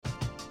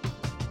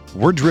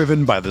We're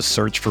driven by the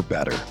search for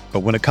better. But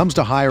when it comes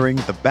to hiring,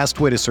 the best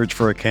way to search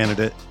for a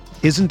candidate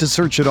isn't to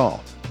search at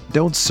all.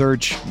 Don't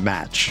search,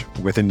 match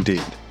with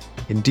Indeed.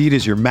 Indeed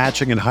is your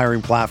matching and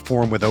hiring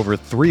platform with over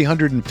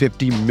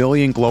 350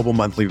 million global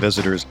monthly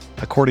visitors,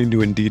 according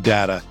to Indeed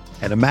data,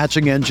 and a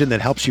matching engine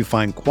that helps you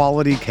find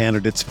quality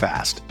candidates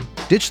fast.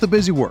 Ditch the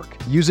busy work.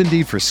 Use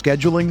Indeed for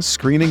scheduling,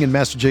 screening, and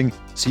messaging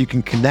so you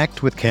can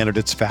connect with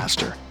candidates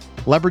faster.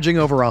 Leveraging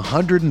over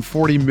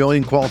 140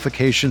 million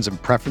qualifications and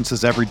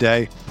preferences every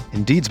day,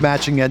 Indeed's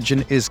matching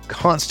engine is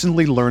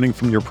constantly learning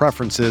from your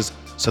preferences,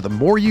 so the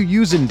more you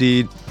use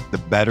Indeed, the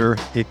better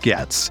it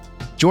gets.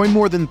 Join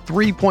more than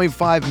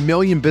 3.5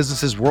 million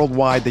businesses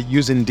worldwide that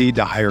use Indeed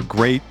to hire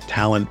great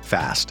talent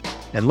fast.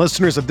 And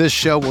listeners of this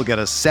show will get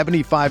a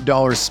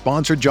 $75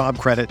 sponsored job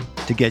credit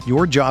to get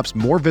your jobs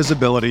more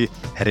visibility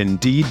at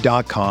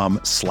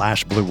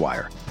Indeed.com/Blue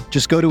Wire.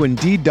 Just go to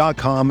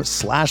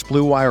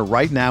Indeed.com/Blue Wire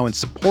right now and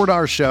support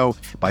our show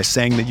by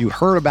saying that you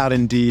heard about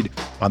Indeed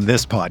on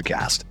this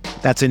podcast.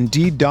 That's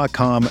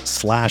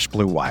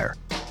Indeed.com/Blue Wire.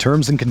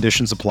 Terms and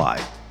conditions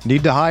apply.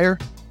 Need to hire?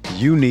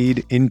 You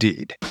need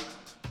Indeed.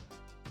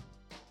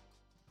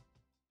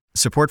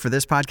 Support for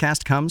this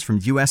podcast comes from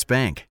U.S.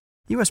 Bank.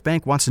 U.S.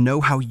 Bank wants to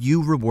know how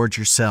you reward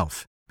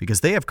yourself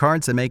because they have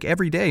cards that make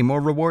every day more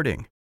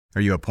rewarding.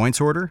 Are you a points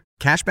hoarder,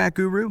 cashback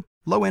guru,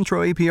 low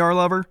intro APR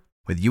lover?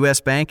 With U.S.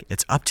 Bank,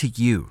 it's up to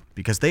you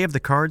because they have the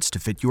cards to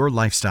fit your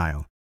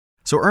lifestyle.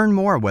 So earn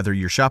more whether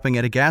you're shopping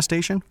at a gas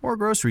station or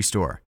grocery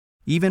store,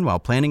 even while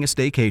planning a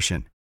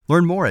staycation.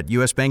 Learn more at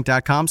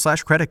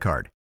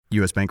usbank.com/creditcard.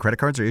 U.S. Bank credit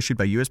cards are issued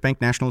by U.S.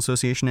 Bank National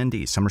Association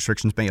ND. Some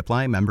restrictions may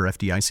apply. Member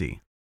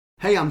FDIC.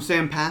 Hey, I'm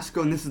Sam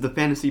Pasco, and this is the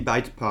Fantasy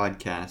Bites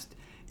podcast.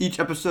 Each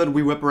episode,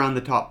 we whip around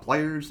the top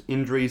players,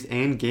 injuries,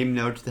 and game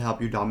notes to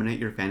help you dominate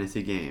your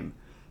fantasy game.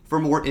 For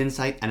more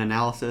insight and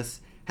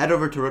analysis, head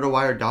over to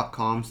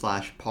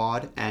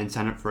rotowire.com/pod and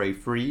sign up for a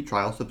free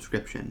trial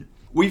subscription.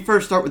 We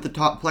first start with the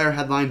top player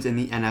headlines in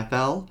the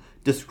NFL.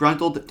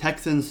 Disgruntled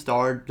Texans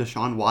star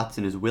Deshaun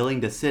Watson is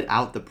willing to sit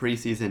out the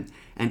preseason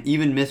and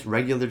even miss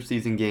regular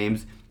season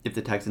games if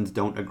the Texans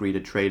don't agree to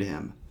trade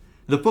him.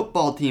 The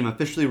football team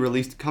officially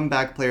released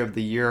Comeback Player of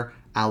the Year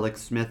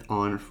Alex Smith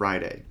on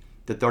Friday.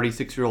 The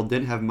 36-year-old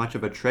didn't have much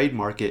of a trade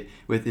market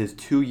with his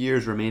 2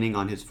 years remaining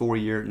on his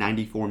 4-year,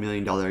 $94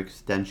 million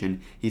extension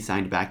he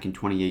signed back in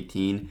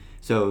 2018,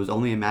 so it was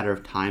only a matter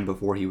of time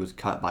before he was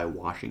cut by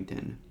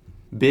Washington.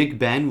 Big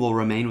Ben will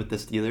remain with the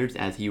Steelers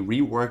as he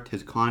reworked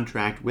his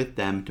contract with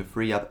them to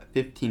free up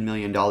 $15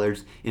 million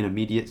in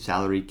immediate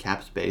salary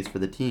cap space for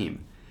the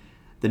team.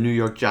 The New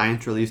York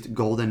Giants released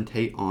Golden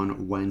Tate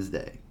on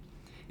Wednesday.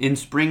 In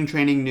spring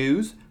training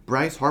news,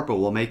 Bryce Harper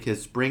will make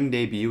his spring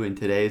debut in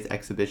today's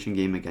exhibition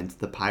game against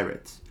the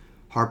Pirates.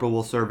 Harper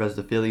will serve as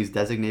the Phillies'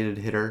 designated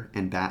hitter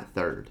and bat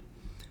third.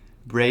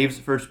 Braves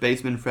first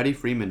baseman Freddie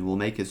Freeman will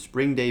make his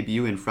spring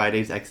debut in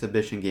Friday's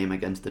exhibition game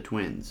against the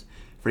Twins.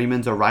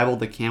 Freeman's arrival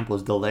to camp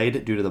was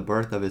delayed due to the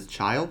birth of his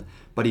child,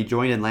 but he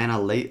joined Atlanta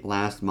late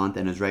last month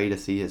and is ready to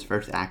see his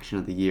first action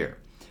of the year.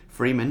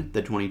 Freeman,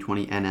 the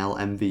 2020 NL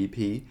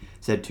MVP,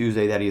 said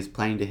Tuesday that he is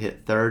planning to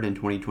hit third in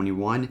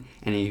 2021,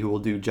 and he will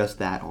do just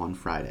that on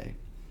Friday.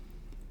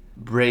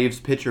 Braves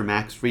pitcher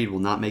Max Fried will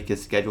not make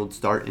his scheduled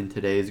start in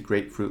today's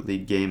Grapefruit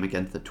League game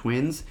against the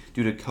Twins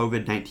due to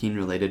COVID-19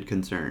 related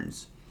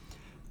concerns.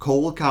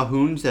 Cole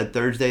Calhoun said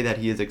Thursday that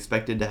he is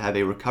expected to have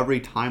a recovery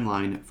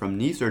timeline from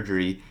knee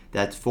surgery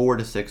that's 4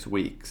 to 6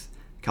 weeks.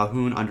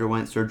 Calhoun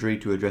underwent surgery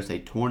to address a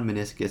torn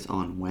meniscus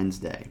on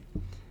Wednesday.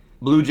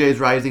 Blue Jays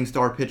rising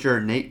star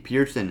pitcher Nate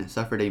Pearson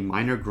suffered a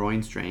minor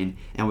groin strain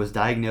and was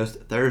diagnosed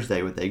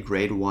Thursday with a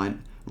grade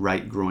 1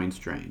 right groin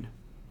strain.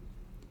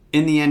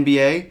 In the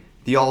NBA,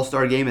 the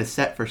All-Star game is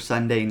set for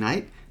Sunday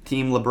night.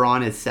 Team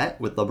LeBron is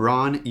set with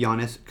LeBron,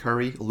 Giannis,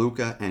 Curry,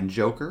 Luka, and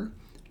Joker.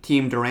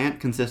 Team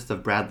Durant consists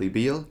of Bradley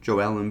Beal,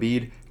 Joel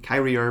Embiid,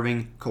 Kyrie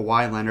Irving,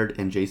 Kawhi Leonard,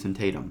 and Jason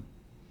Tatum.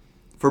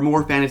 For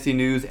more fantasy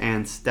news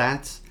and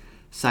stats,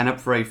 sign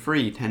up for a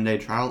free 10-day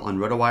trial on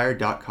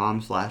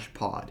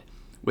rotowire.com/pod.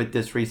 With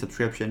this free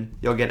subscription,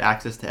 you'll get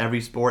access to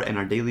every sport and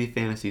our daily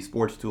fantasy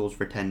sports tools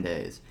for 10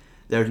 days.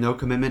 There's no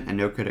commitment and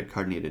no credit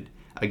card needed.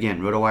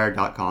 Again,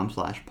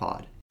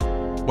 rotowire.com/pod.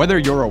 Whether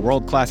you're a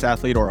world-class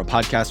athlete or a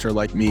podcaster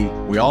like me,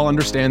 we all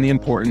understand the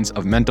importance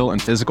of mental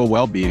and physical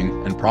well-being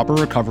and proper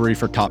recovery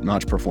for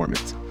top-notch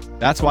performance.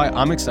 That's why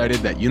I'm excited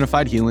that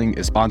Unified Healing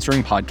is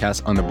sponsoring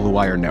podcasts on the Blue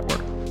Wire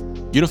Network.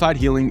 Unified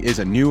Healing is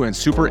a new and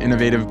super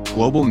innovative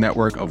global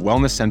network of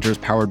wellness centers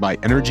powered by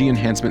Energy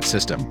Enhancement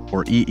System,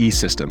 or EE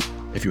System.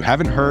 If you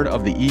haven't heard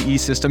of the EE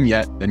System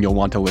yet, then you'll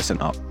want to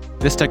listen up.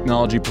 This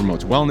technology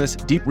promotes wellness,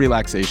 deep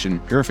relaxation,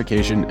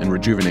 purification, and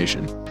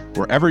rejuvenation.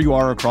 Wherever you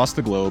are across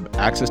the globe,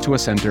 access to a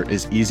center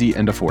is easy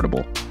and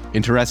affordable.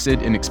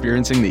 Interested in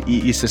experiencing the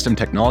EE System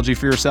technology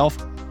for yourself?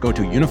 Go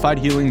to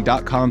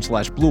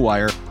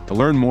unifiedhealing.com/bluewire to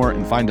learn more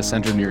and find a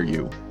center near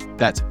you.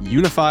 That's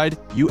unified,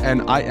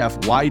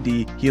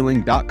 UNIFYD,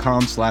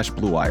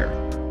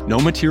 healing.com/bluewire. No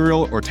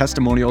material or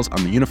testimonials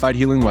on the Unified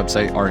Healing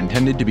website are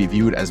intended to be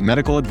viewed as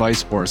medical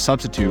advice or a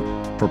substitute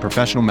for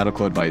professional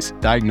medical advice,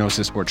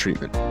 diagnosis, or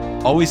treatment.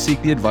 Always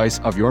seek the advice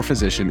of your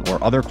physician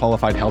or other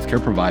qualified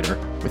healthcare provider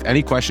with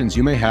any questions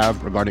you may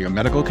have regarding a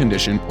medical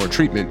condition or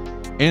treatment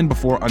and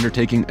before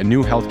undertaking a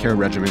new healthcare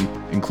regimen,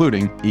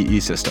 including EE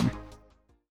system.